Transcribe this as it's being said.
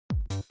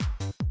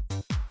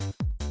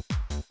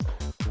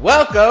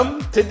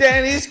Welcome to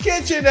Danny's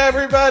Kitchen,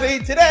 everybody.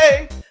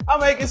 Today, I'm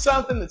making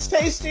something that's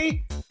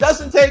tasty,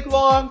 doesn't take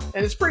long,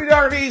 and it's pretty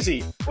darn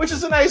easy, which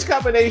is a nice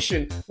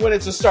combination when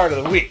it's the start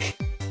of the week.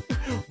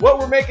 What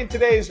we're making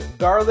today is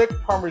garlic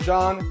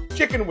parmesan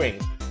chicken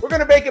wings. We're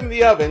gonna bake them in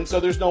the oven so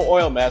there's no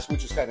oil mess,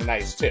 which is kind of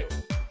nice too.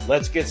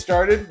 Let's get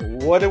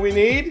started. What do we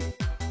need?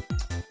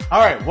 All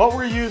right, what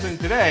we're using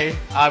today,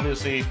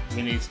 obviously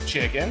we need some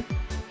chicken,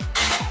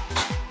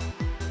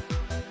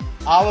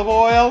 olive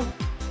oil,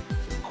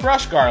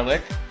 crushed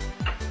garlic,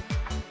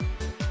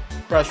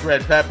 crushed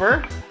red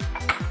pepper,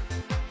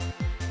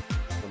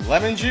 some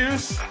lemon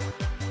juice,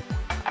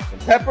 some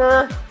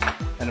pepper,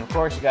 and of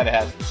course you gotta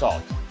have some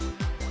salt.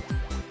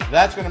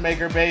 That's gonna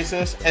make our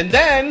basis. And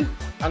then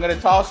I'm gonna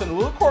toss in a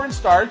little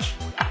cornstarch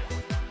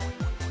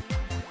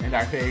and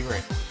our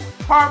favorite,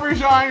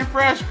 Parmesan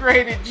fresh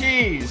grated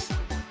cheese.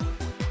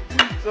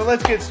 So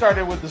let's get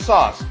started with the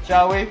sauce,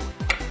 shall we?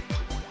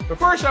 But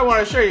first I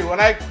wanna show you, when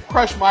I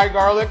crush my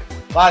garlic,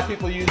 a lot of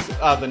people use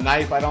the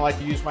knife. I don't like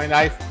to use my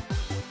knife.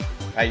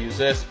 I use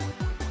this.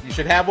 You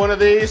should have one of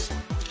these.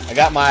 I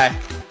got my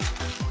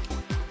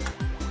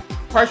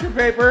parchment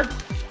paper,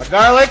 my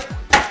garlic,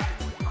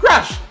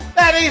 crush.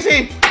 That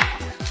easy.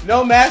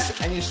 No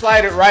mess, and you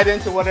slide it right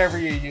into whatever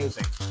you're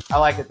using. I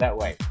like it that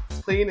way.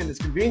 It's clean and it's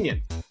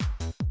convenient.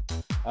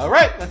 All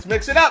right, let's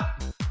mix it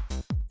up.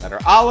 Got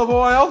our olive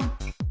oil,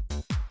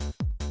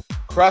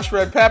 crushed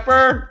red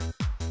pepper,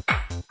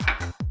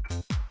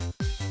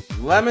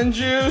 lemon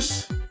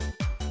juice,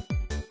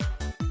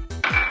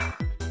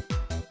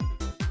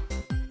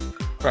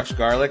 crushed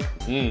garlic.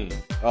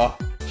 Oh,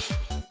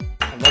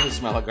 I love the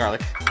smell of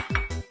garlic.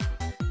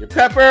 Your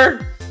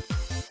pepper,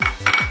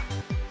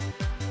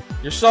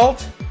 your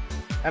salt,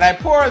 and I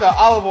pour the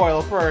olive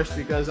oil first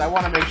because I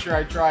want to make sure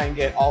I try and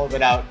get all of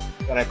it out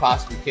that I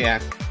possibly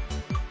can.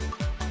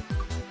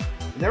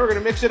 And then we're going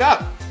to mix it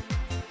up.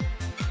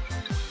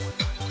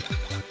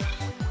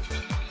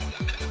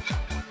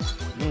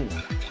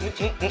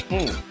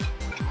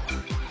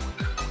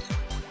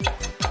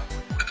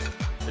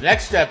 The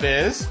next step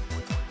is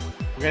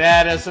we're going to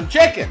add some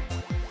chicken.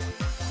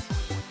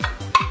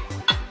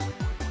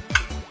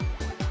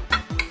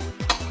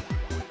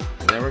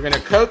 And then we're going to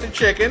coat the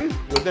chicken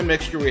with the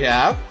mixture we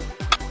have.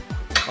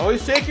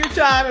 Always take your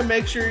time and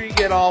make sure you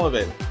get all of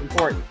it. It's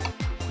important.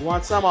 You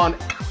want some on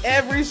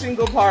every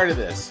single part of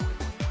this.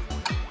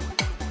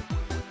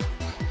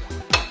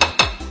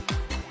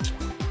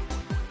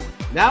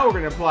 Now we're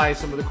going to apply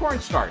some of the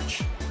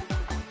cornstarch.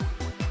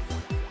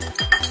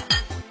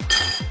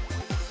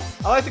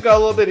 I like to go a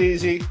little bit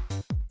easy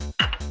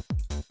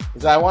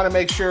because I want to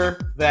make sure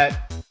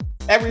that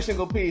every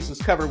single piece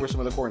is covered with some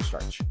of the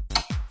cornstarch.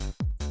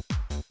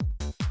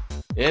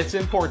 It's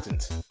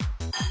important.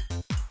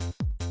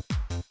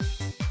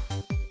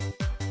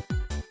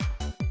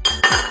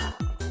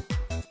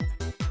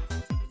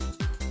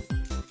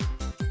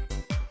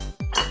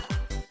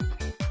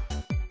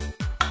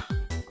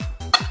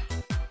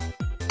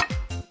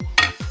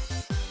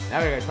 Now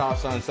we're going to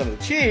toss on some of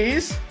the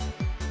cheese.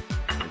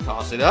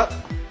 Toss it up.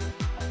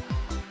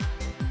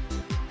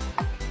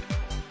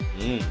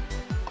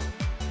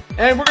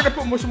 And we're going to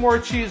put some more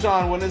cheese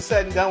on. When it's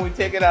said and done, we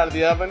take it out of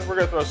the oven. We're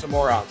going to throw some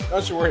more on.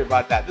 Don't you worry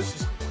about that.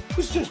 This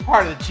is just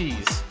part of the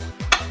cheese.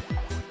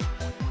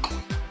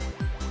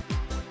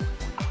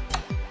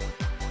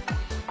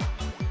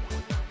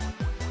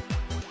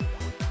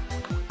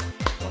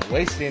 Don't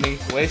waste any.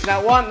 Waste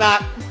not, want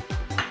not.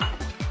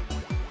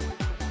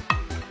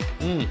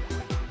 You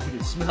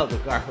can smell the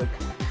garlic.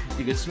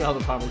 You can smell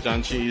the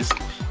Parmesan cheese.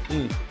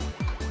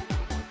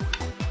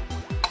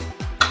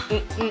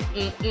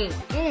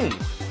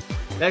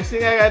 Next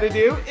thing I gotta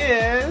do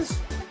is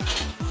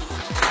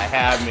I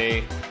have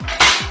me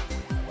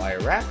wire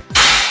rack.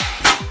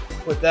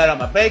 Put that on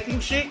my baking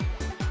sheet.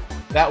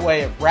 That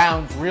way it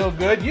browns real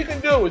good. You can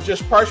do it with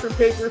just parchment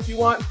paper if you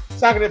want.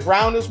 It's not gonna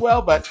brown as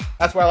well, but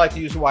that's why I like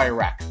to use a wire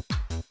rack.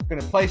 I'm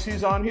gonna place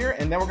these on here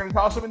and then we're gonna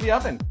toss them in the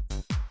oven.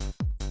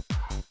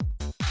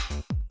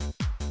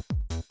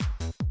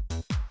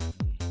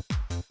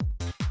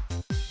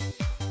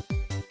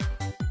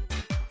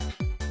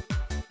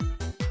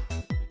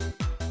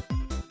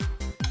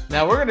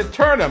 Now we're going to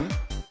turn them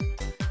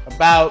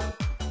about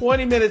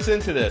 20 minutes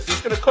into this. It's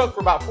going to cook for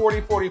about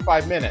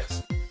 40-45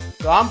 minutes.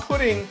 So I'm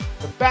putting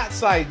the fat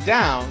side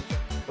down.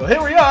 So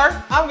here we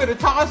are. I'm going to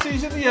toss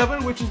these in the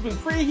oven, which has been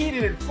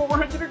preheated at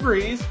 400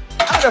 degrees.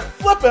 I'm going to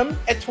flip them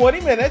at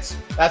 20 minutes.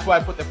 That's why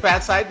I put the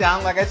fat side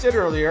down, like I said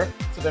earlier.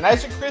 So they're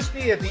nice and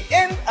crispy. At the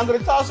end, I'm going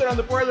to toss it on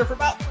the broiler for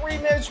about 3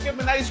 minutes to give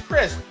them a nice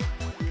crisp.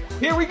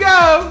 Here we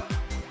go.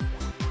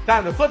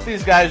 Time to flip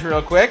these guys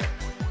real quick.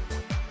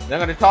 Then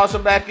I'm going to toss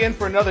them back in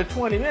for another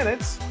 20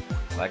 minutes,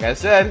 like I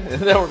said,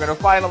 and then we're going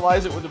to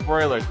finalize it with the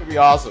broiler. It's going to be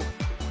awesome.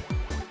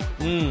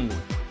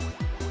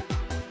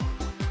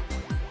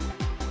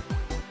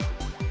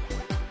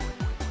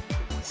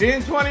 See you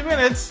in 20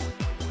 minutes.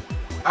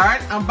 All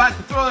right, I'm about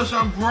to throw this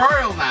on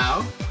broil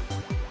now.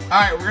 All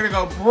right, we're going to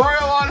go broil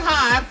on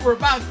high for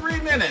about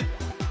 3 minutes.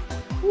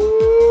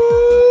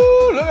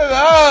 Woo, look at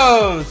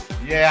those.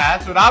 Yeah,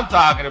 that's what I'm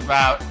talking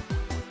about.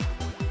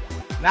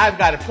 Now I've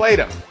got to plate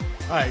them.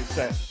 All right,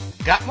 so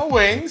got my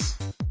wings.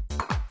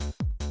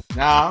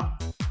 Now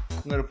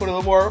I'm going to put a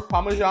little more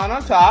Parmesan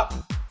on top,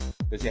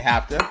 because you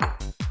have to.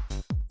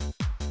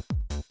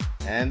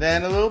 And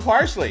then a little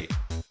parsley.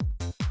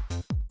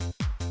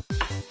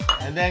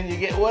 And then you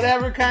get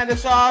whatever kind of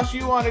sauce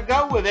you want to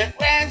go with it.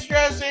 Ranch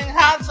dressing,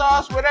 hot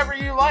sauce, whatever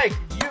you like,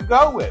 you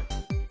go with.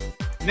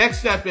 Next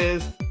step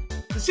is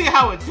to see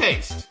how it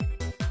tastes.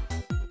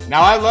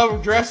 Now, I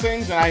love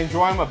dressings and I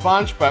enjoy them a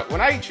bunch, but when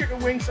I eat chicken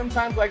wings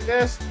sometimes like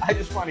this, I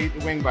just want to eat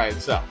the wing by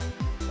itself.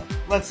 So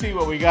let's see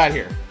what we got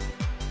here.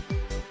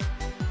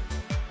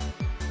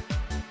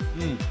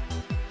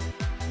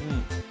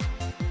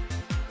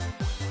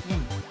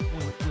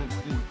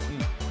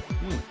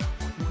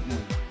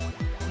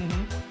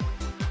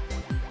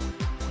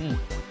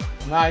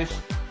 Nice,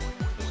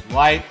 it's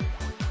light.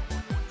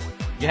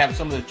 You have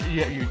some of the,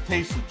 you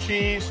taste the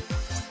cheese,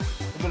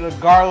 a bit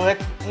of garlic.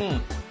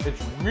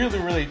 It's really,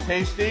 really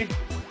tasty.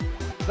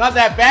 It's not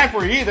that bad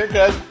for you either,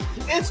 because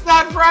it's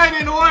not fried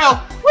in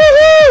oil.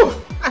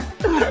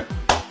 Woohoo!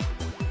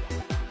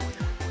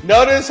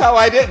 Notice how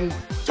I didn't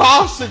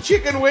toss the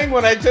chicken wing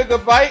when I took a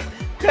bite,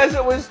 because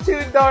it was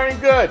too darn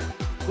good.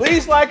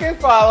 Please like and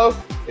follow.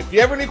 If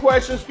you have any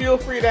questions, feel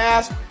free to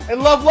ask.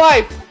 And love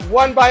life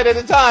one bite at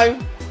a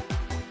time.